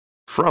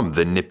From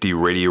the Nifty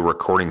Radio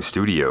Recording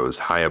Studios,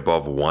 high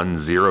above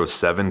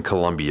 107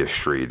 Columbia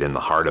Street in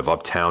the heart of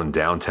uptown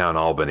downtown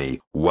Albany,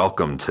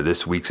 welcome to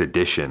this week's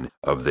edition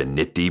of the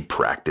Nifty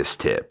Practice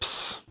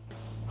Tips.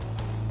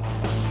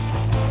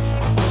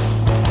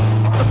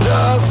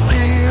 Just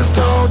ease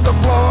toward the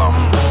floor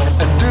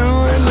and do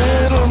a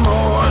little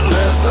more.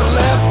 Let the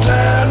left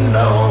hand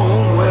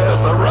know where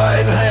the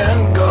right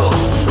hand goes.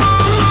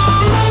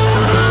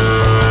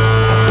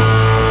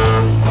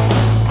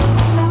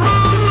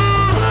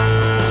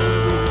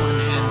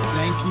 And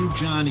thank you,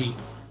 Johnny.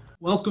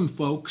 Welcome,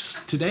 folks.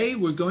 Today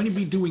we're going to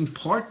be doing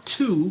part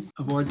 2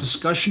 of our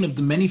discussion of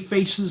the many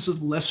faces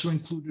of lesser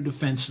included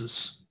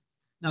offenses.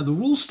 Now, the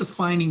rules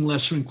defining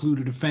lesser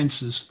included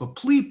offenses for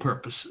plea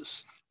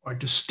purposes are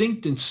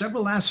distinct in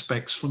several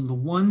aspects from the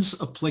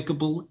ones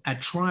applicable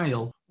at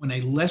trial when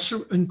a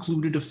lesser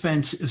included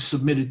offense is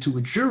submitted to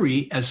a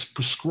jury as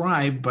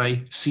prescribed by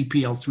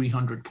CPL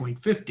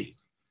 300.50.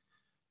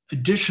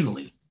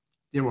 Additionally,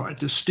 there are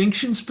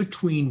distinctions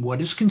between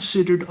what is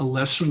considered a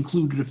lesser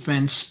included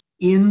offense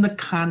in the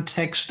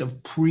context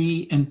of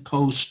pre- and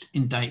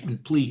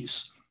post-indictment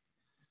pleas.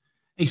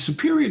 A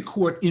Superior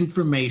Court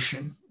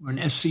information, or an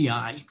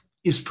SCI,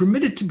 is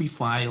permitted to be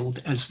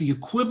filed as the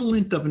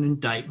equivalent of an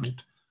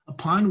indictment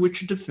upon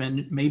which a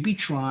defendant may be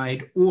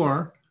tried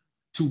or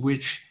to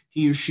which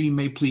he or she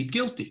may plead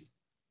guilty.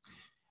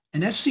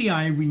 An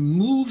SCI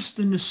removes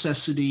the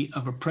necessity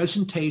of a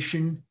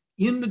presentation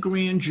in the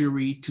grand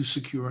jury to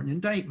secure an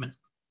indictment.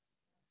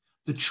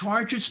 The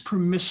charges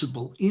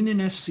permissible in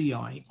an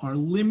SCI are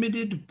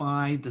limited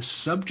by the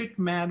subject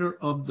matter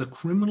of the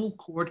criminal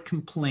court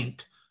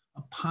complaint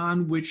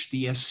upon which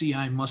the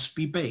SCI must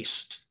be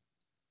based.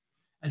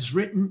 As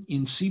written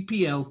in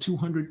CPL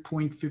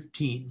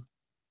 200.15,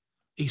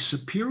 a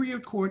Superior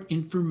Court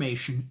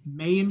information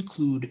may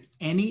include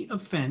any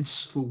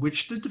offense for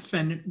which the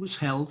defendant was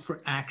held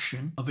for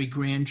action of a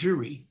grand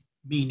jury,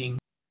 meaning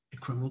a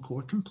criminal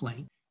court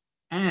complaint,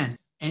 and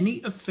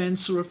any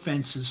offense or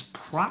offenses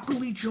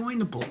properly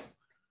joinable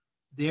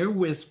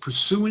therewith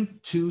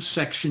pursuant to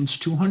sections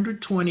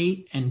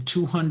 220 and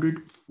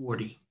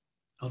 240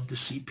 of the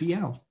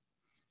CPL.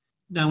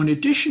 Now, in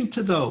addition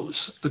to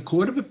those, the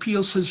Court of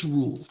Appeals has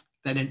ruled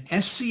that an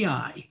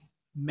SCI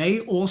may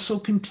also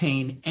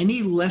contain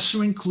any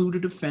lesser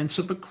included offense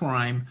of a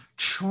crime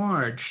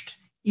charged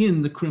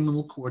in the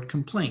criminal court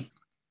complaint.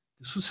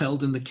 This was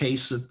held in the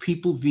case of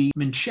People v.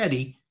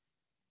 Menchetti,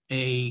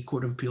 a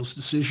Court of Appeals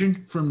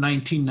decision from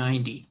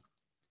 1990.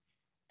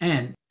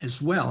 And as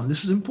well, and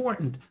this is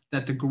important,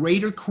 that the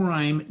greater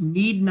crime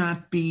need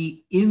not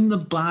be in the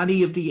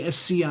body of the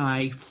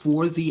SCI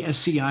for the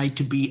SCI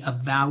to be a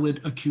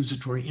valid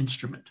accusatory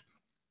instrument.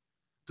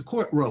 The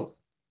court wrote,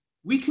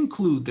 "We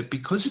conclude that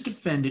because a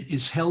defendant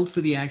is held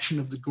for the action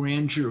of the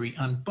grand jury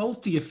on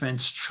both the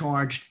offense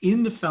charged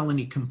in the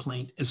felony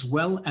complaint as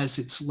well as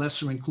its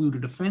lesser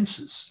included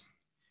offenses,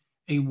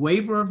 a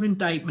waiver of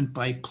indictment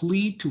by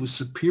plea to a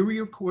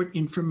Superior Court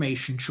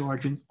information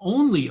charging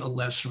only a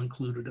lesser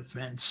included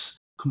offense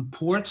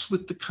comports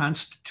with the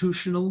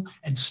constitutional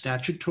and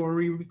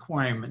statutory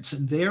requirements,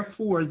 and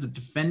therefore the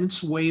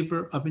defendant's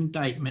waiver of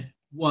indictment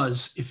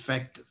was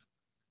effective.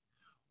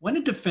 When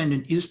a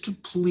defendant is to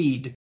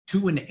plead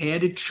to an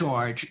added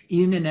charge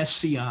in an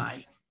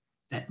SCI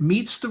that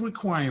meets the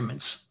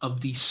requirements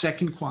of the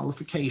second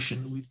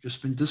qualification that we've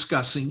just been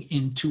discussing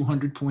in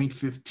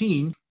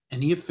 200.15,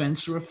 any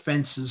offense or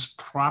offenses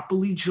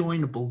properly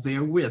joinable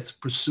therewith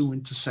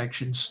pursuant to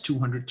sections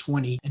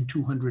 220 and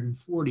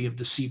 240 of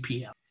the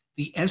CPL.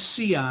 The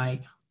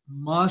SCI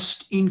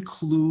must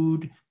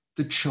include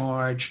the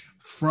charge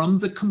from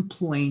the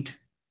complaint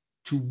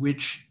to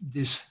which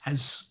this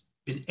has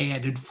been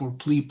added for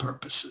plea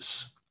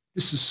purposes."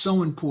 This is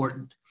so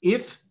important.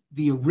 If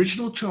the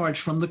original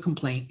charge from the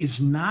complaint is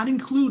not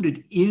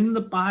included in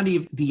the body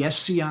of the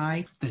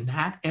SCI, then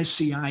that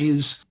SCI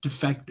is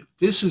defective.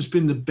 This has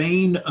been the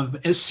bane of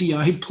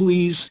SCI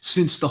pleas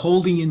since the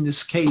holding in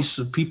this case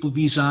of People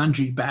v.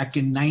 Zandri back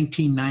in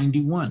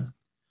 1991.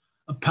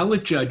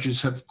 Appellate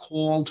judges have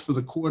called for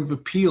the Court of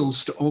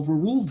Appeals to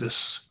overrule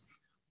this,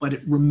 but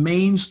it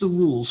remains the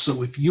rule.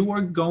 So if you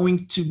are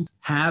going to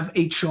have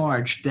a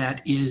charge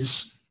that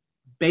is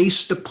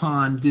based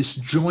upon this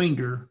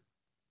joinder,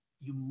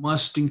 you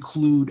must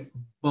include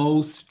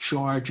both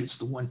charges,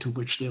 the one to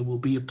which there will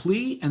be a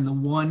plea and the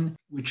one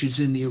which is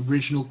in the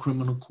original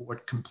criminal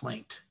court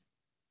complaint.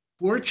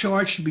 For a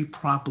charge to be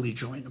properly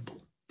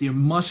joinable, there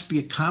must be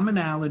a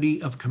commonality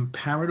of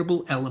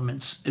comparable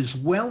elements as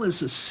well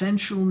as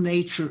essential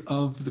nature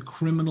of the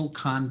criminal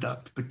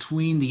conduct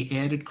between the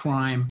added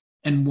crime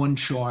and one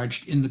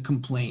charged in the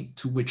complaint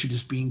to which it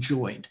is being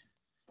joined.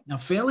 Now,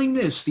 failing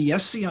this, the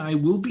SCI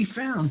will be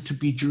found to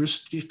be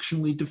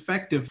jurisdictionally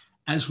defective,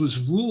 as was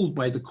ruled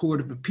by the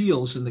Court of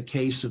Appeals in the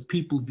case of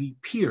People v.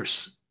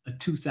 Pierce, a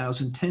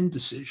 2010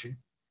 decision.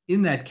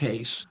 In that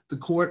case, the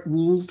court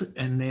ruled,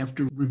 and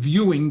after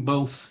reviewing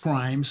both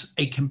crimes,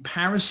 a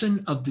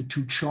comparison of the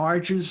two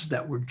charges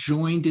that were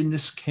joined in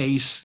this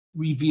case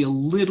reveal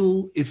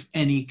little, if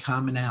any,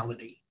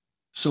 commonality.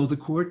 So the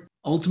court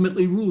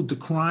ultimately ruled the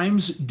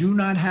crimes do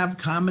not have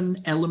common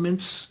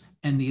elements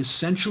and the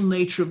essential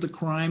nature of the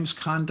crime's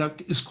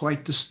conduct is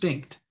quite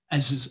distinct,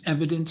 as is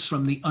evidence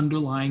from the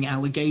underlying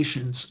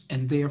allegations,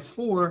 and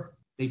therefore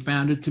they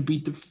found it to be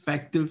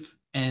defective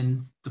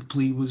and the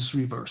plea was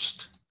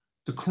reversed.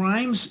 The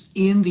crimes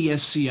in the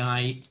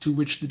SCI to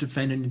which the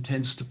defendant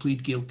intends to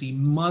plead guilty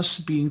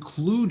must be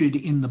included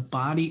in the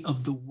body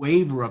of the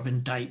waiver of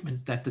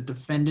indictment that the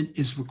defendant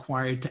is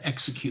required to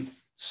execute,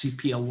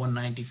 CPL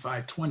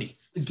 19520.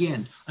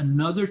 Again,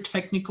 another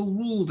technical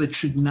rule that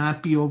should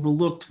not be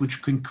overlooked,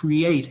 which can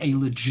create a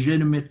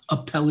legitimate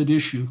appellate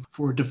issue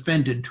for a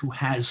defendant who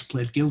has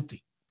pled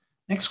guilty.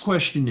 Next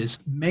question is,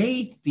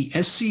 may the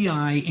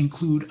SCI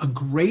include a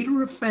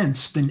greater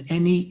offense than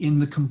any in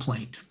the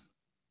complaint?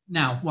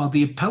 Now, while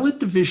the appellate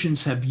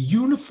divisions have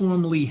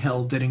uniformly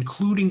held that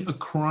including a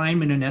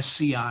crime in an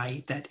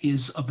SCI that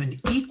is of an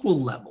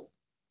equal level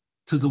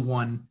to the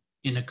one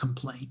in a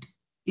complaint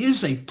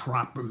is a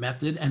proper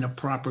method and a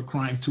proper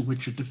crime to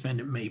which a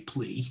defendant may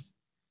plea,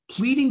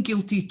 pleading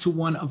guilty to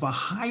one of a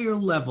higher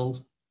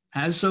level,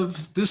 as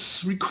of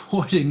this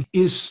recording,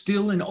 is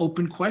still an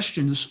open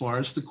question as far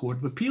as the Court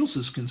of Appeals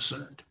is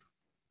concerned.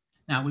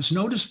 Now, as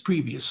noticed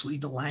previously,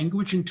 the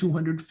language in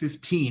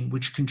 215,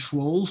 which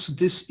controls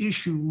this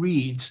issue,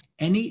 reads,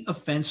 any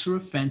offense or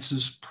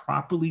offenses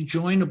properly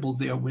joinable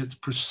therewith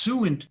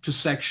pursuant to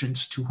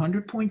sections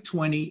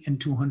 200.20 and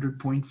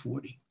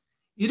 200.40.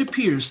 It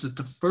appears that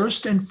the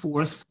first and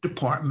fourth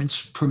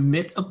departments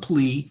permit a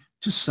plea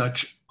to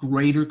such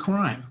greater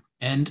crime.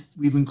 And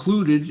we've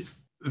included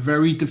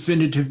very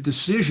definitive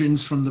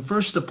decisions from the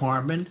first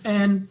department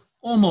and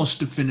almost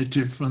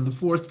definitive from the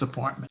fourth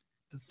department.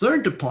 The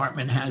third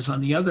department has,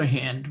 on the other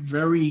hand,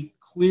 very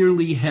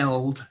clearly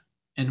held,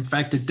 and in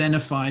fact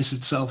identifies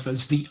itself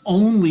as the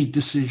only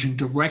decision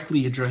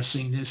directly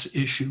addressing this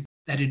issue,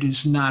 that it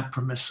is not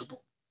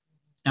permissible.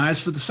 Now,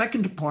 as for the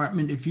second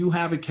department, if you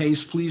have a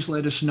case, please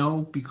let us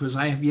know, because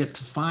I have yet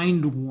to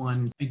find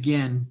one,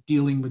 again,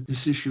 dealing with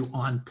this issue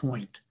on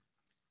point.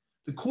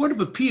 The Court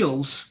of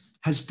Appeals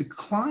has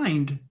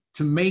declined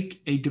to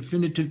make a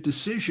definitive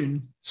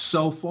decision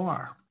so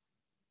far.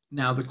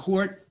 Now, the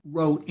court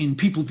wrote in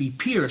People v.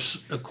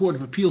 Pierce, a Court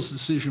of Appeals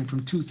decision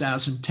from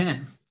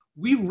 2010,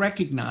 we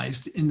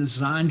recognized in the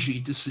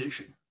Zanji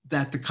decision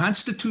that the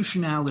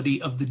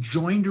constitutionality of the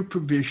joinder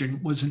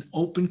provision was an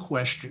open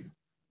question,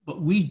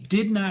 but we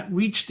did not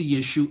reach the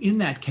issue in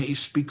that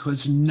case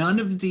because none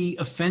of the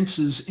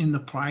offenses in the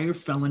prior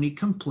felony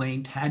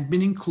complaint had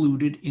been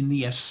included in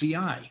the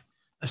SCI,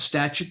 a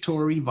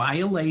statutory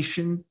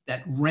violation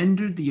that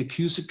rendered the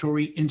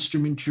accusatory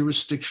instrument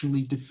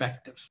jurisdictionally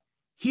defective.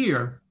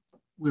 Here,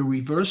 where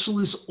reversal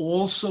is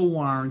also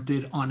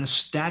warranted on a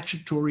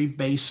statutory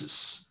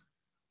basis,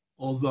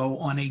 although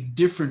on a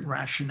different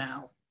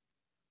rationale,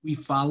 we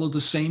follow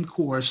the same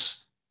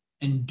course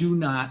and do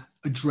not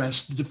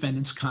address the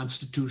defendant's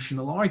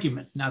constitutional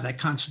argument. Now, that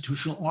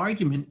constitutional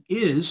argument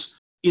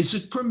is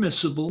it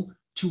permissible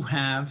to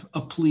have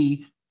a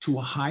plea to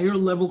a higher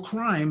level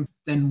crime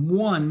than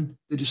one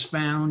that is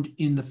found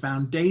in the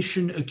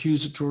foundation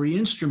accusatory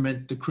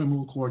instrument, the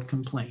criminal court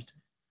complaint?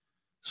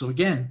 So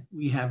again,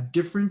 we have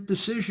different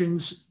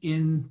decisions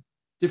in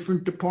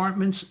different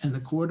departments, and the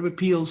Court of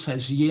Appeals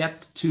has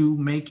yet to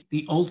make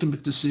the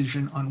ultimate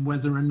decision on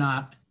whether or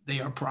not they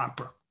are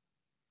proper.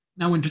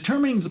 Now, in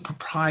determining the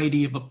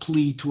propriety of a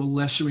plea to a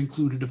lesser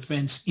included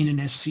offense in an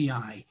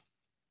SCI,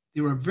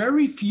 there are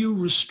very few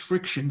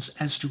restrictions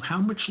as to how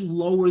much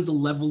lower the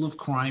level of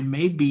crime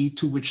may be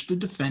to which the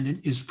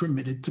defendant is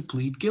permitted to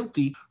plead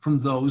guilty from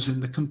those in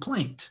the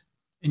complaint.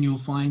 And you'll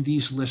find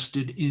these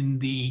listed in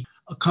the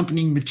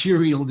accompanying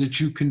material that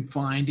you can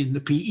find in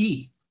the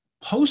PE.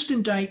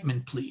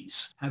 Post-indictment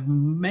pleas have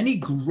many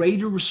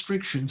greater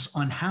restrictions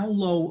on how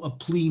low a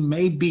plea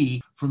may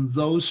be from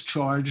those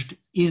charged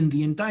in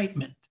the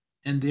indictment,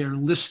 and they're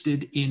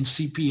listed in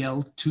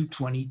CPL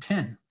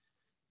 22010.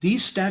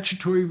 These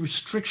statutory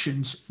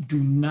restrictions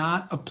do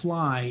not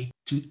apply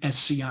to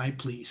SCI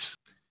pleas.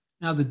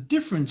 Now, the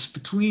difference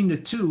between the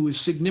two is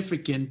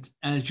significant,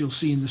 as you'll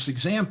see in this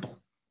example.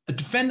 A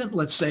defendant,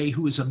 let's say,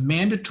 who is a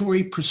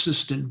mandatory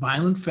persistent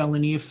violent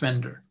felony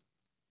offender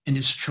and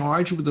is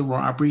charged with a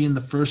robbery in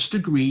the first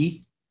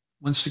degree,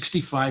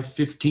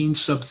 165-15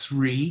 sub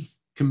 3,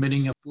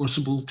 committing a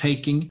forcible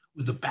taking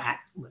with a bat,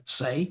 let's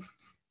say,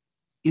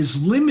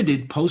 is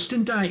limited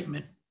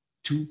post-indictment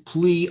to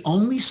plea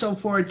only so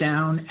far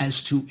down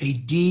as to a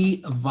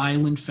D of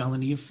violent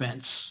felony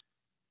offense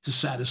to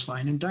satisfy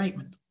an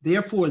indictment.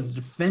 Therefore, the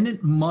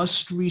defendant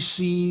must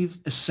receive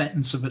a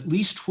sentence of at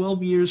least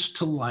 12 years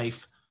to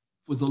life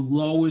for the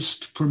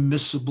lowest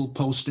permissible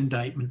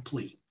post-indictment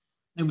plea.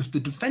 Now, if the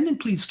defendant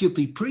pleads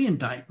guilty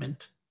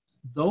pre-indictment,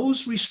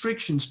 those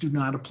restrictions do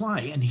not apply,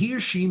 and he or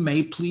she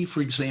may plead,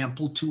 for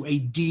example, to a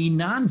D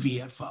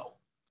non-VFO.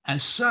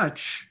 As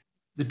such,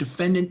 the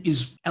defendant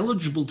is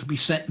eligible to be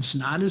sentenced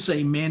not as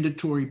a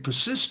mandatory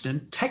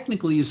persistent,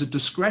 technically as a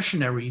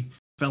discretionary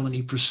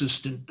felony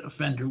persistent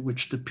offender,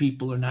 which the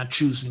people are not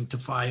choosing to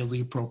file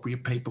the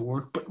appropriate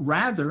paperwork, but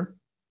rather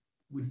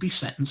would be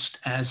sentenced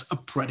as a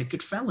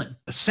predicate felon.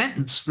 A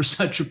sentence for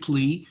such a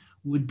plea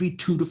would be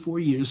 2 to 4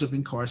 years of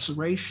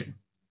incarceration.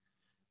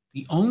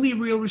 The only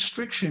real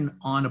restriction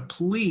on a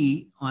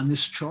plea on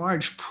this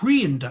charge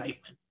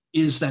pre-indictment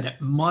is that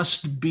it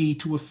must be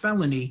to a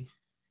felony.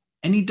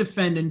 Any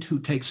defendant who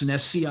takes an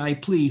SCI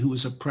plea who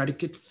is a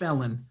predicate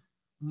felon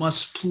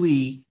must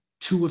plea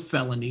to a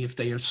felony if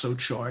they are so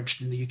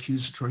charged in the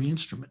accusatory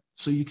instrument.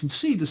 So you can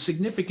see the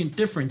significant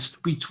difference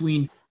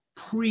between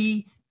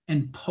pre-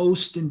 and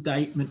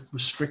post-indictment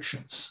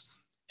restrictions.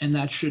 And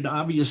that should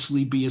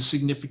obviously be a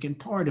significant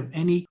part of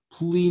any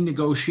plea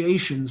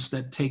negotiations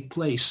that take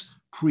place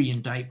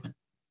pre-indictment.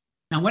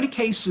 Now, when a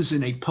case is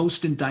in a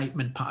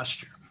post-indictment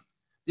posture,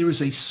 there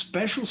is a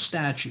special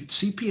statute,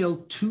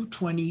 CPL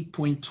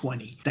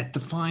 220.20, that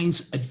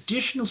defines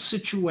additional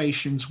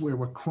situations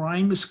where a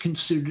crime is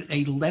considered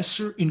a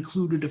lesser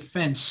included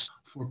offense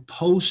for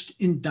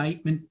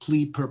post-indictment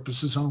plea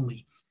purposes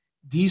only.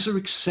 These are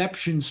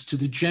exceptions to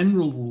the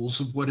general rules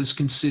of what is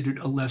considered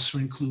a lesser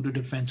included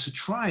offense at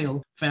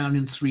trial, found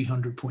in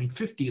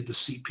 300.50 of the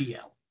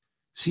CPL.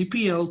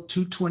 CPL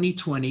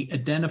 220.20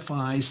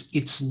 identifies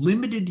its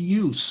limited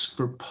use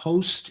for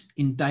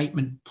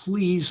post-indictment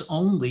pleas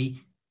only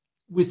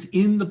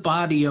within the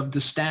body of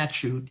the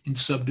statute in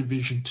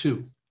subdivision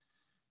 2.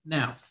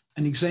 Now,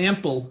 an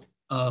example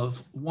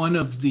of one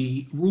of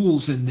the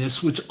rules in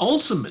this, which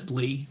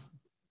ultimately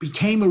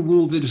became a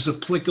rule that is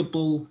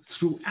applicable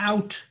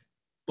throughout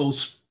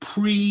both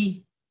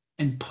pre-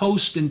 and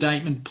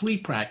post-indictment plea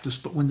practice,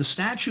 but when the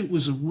statute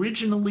was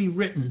originally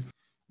written,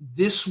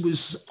 this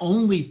was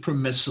only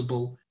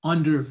permissible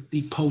under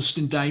the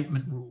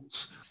post-indictment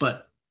rules.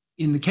 But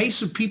in the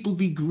case of People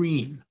v.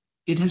 Green,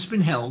 it has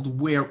been held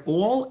where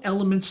all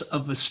elements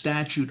of a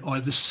statute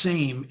are the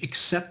same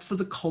except for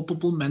the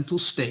culpable mental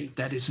state,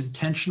 that is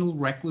intentional,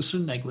 reckless, or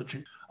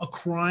negligent. A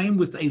crime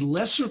with a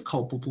lesser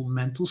culpable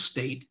mental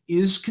state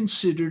is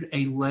considered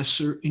a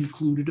lesser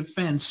included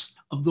offense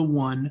of the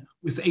one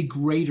with a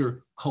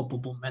greater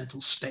culpable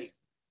mental state.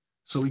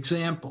 So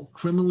example,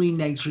 criminally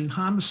negligent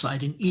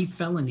homicide, an E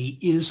felony,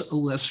 is a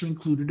lesser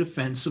included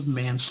offense of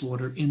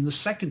manslaughter in the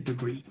second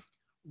degree,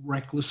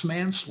 reckless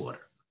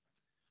manslaughter.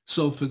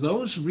 So for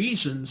those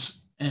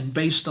reasons, and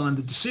based on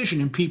the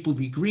decision in People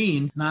v.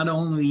 Green, not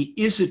only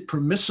is it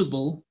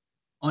permissible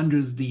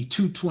under the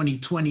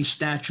 220.20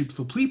 statute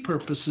for plea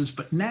purposes,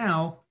 but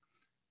now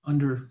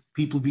under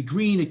People v.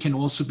 Green, it can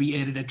also be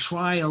added at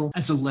trial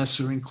as a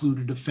lesser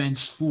included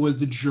offense for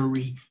the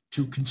jury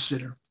to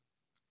consider.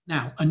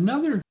 Now,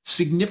 another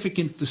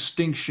significant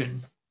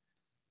distinction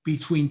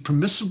between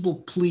permissible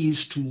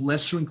pleas to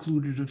lesser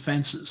included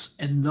offenses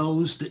and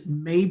those that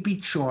may be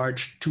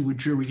charged to a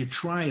jury at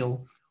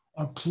trial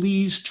are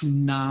pleas to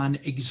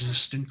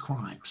non-existent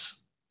crimes.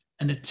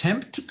 An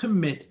attempt to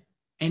commit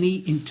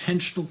any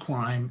intentional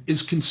crime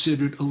is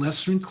considered a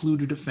lesser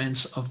included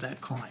offense of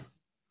that crime.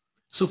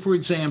 So, for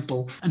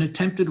example, an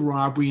attempted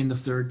robbery in the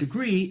third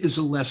degree is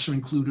a lesser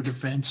included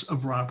offense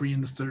of robbery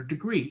in the third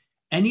degree.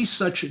 Any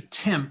such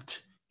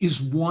attempt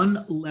is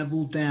one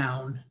level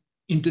down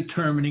in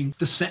determining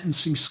the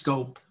sentencing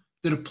scope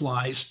that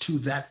applies to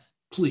that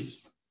plea.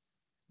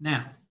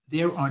 Now,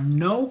 there are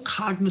no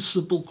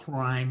cognizable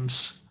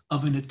crimes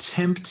of an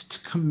attempt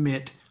to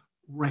commit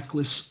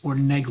reckless or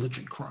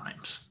negligent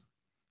crimes.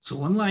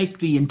 So unlike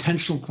the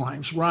intentional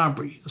crimes,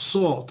 robbery,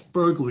 assault,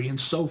 burglary, and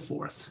so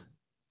forth,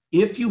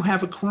 if you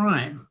have a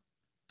crime,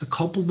 the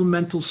culpable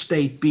mental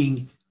state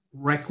being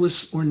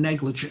reckless or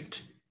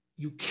negligent,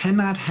 you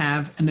cannot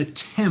have an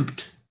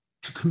attempt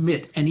to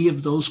commit any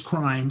of those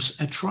crimes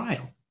at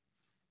trial.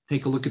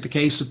 Take a look at the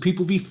case of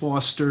People v.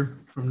 Foster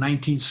from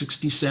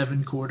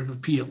 1967 Court of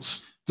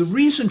Appeals. The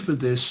reason for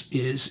this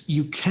is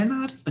you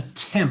cannot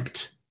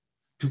attempt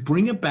to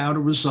bring about a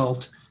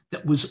result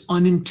that was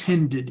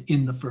unintended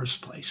in the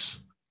first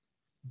place.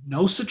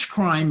 No such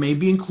crime may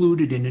be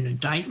included in an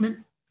indictment,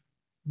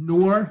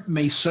 nor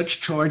may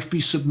such charge be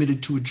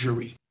submitted to a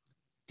jury.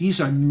 These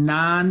are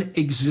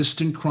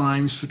non-existent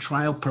crimes for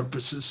trial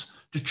purposes,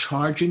 the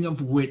charging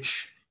of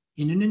which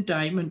in an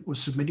indictment or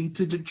submitting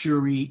to the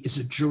jury is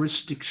a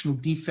jurisdictional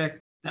defect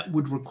that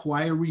would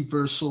require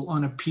reversal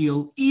on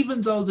appeal,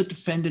 even though the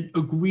defendant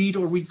agreed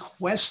or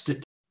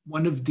requested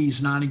one of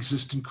these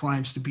non-existent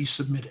crimes to be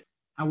submitted.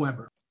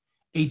 However,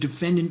 a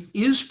defendant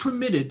is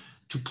permitted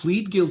to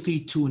plead guilty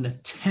to an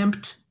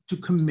attempt to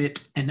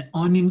commit an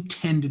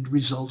unintended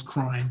result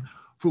crime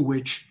for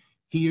which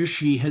he or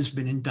she has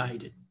been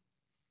indicted.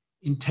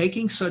 In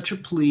taking such a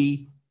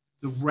plea,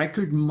 the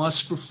record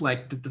must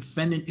reflect the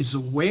defendant is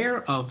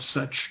aware of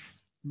such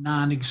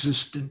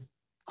non-existent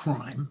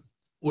crime,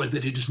 or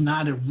that it is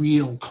not a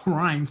real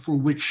crime for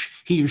which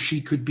he or she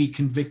could be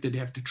convicted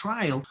after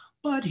trial,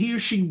 but he or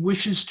she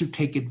wishes to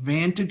take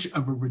advantage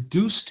of a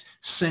reduced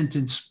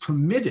sentence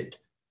permitted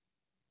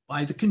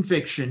by the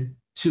conviction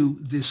to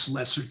this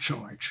lesser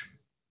charge.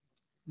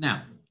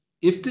 Now,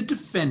 if the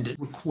defendant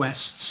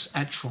requests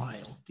at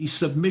trial the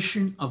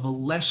submission of a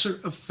lesser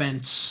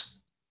offense,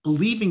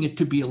 believing it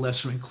to be a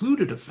lesser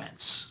included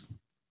offense,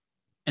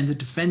 and the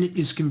defendant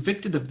is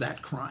convicted of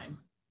that crime,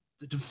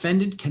 the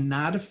defendant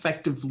cannot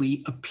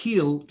effectively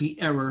appeal the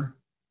error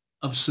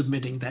of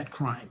submitting that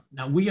crime.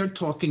 Now, we are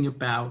talking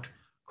about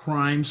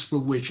crimes for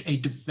which a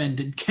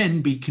defendant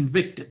can be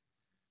convicted.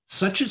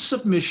 Such a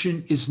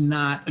submission is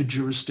not a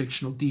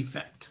jurisdictional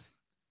defect.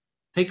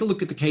 Take a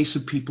look at the case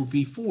of People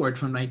v. Ford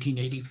from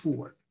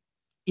 1984.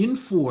 In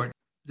Ford,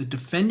 the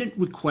defendant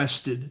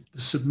requested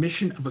the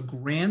submission of a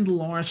grand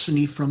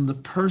larceny from the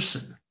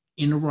person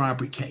in a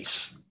robbery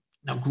case.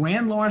 Now,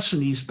 grand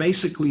larcenies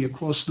basically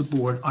across the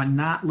board are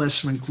not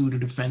lesser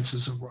included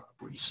offenses of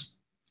robberies.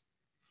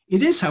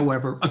 It is,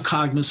 however, a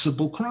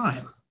cognizable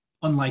crime,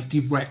 unlike the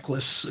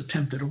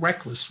attempted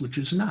reckless, which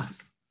is not.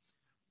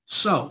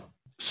 So,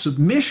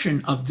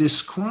 submission of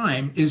this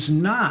crime is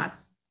not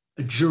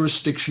a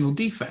jurisdictional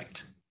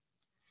defect.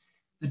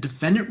 The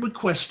defendant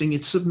requesting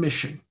its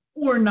submission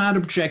or not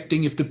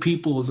objecting if the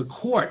people of the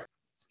court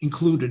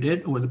included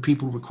it or the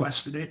people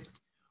requested it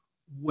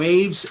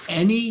waives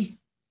any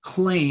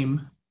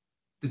claim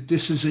that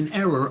this is an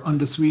error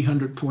under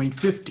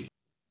 300.50.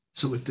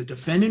 So if the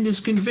defendant is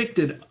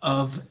convicted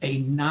of a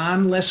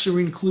non-lesser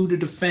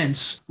included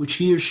offense, which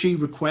he or she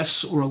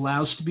requests or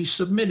allows to be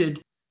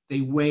submitted,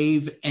 they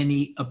waive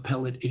any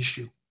appellate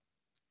issue.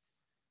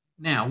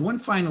 Now, one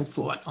final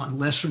thought on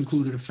lesser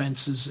included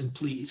offenses and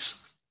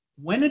pleas.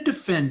 When a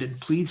defendant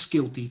pleads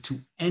guilty to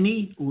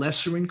any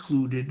lesser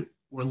included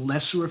or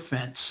lesser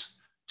offense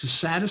to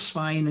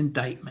satisfy an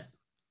indictment,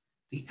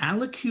 the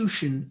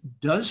allocution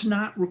does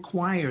not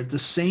require the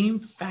same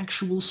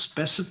factual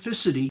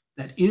specificity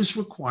that is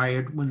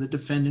required when the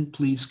defendant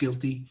pleads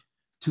guilty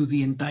to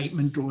the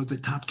indictment or the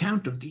top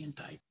count of the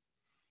indictment.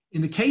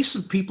 In the case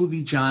of People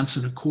v.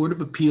 Johnson, a Court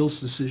of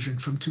Appeals decision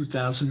from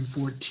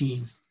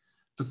 2014,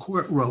 the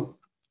court wrote,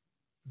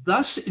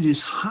 "Thus, it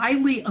is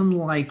highly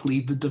unlikely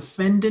the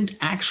defendant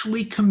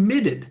actually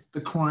committed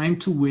the crime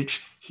to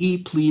which he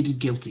pleaded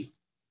guilty.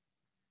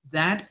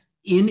 That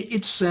in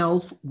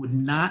itself would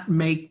not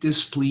make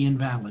this plea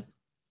invalid.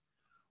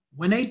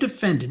 When a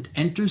defendant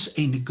enters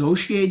a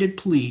negotiated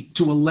plea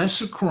to a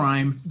lesser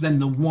crime than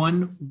the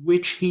one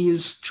which he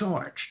is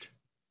charged,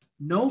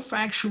 no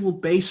factual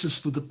basis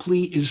for the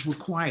plea is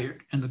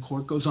required," and the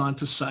court goes on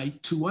to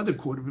cite two other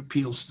Court of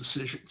Appeals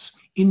decisions.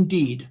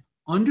 "Indeed,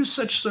 under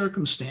such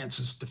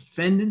circumstances,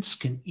 defendants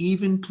can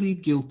even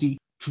plead guilty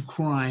to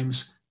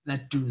crimes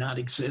that do not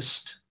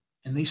exist."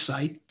 And they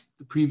cite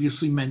the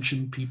previously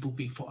mentioned People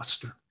v.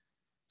 Foster.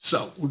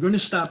 So we're going to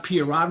stop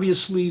here.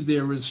 Obviously,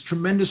 there is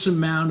tremendous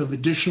amount of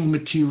additional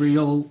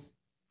material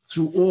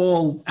through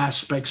all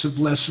aspects of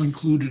lesser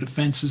included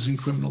offenses in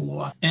criminal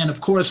law. And of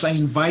course, I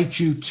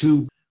invite you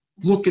to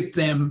look at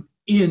them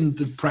in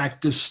the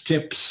practice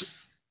tips,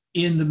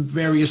 in the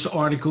various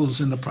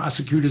articles in the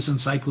Prosecutor's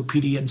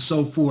Encyclopedia and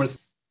so forth.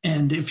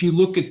 And if you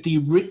look at the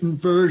written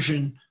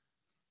version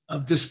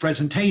of this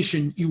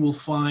presentation, you will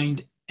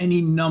find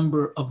any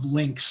number of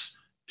links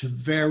to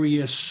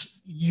various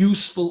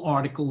useful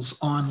articles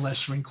on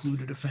lesser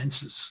included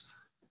offenses.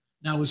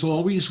 Now, as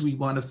always, we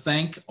want to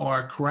thank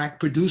our crack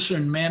producer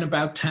and man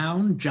about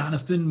town,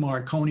 Jonathan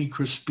Marconi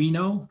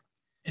Crispino.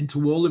 And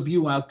to all of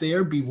you out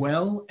there, be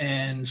well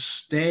and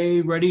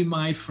stay ready,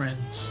 my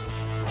friends.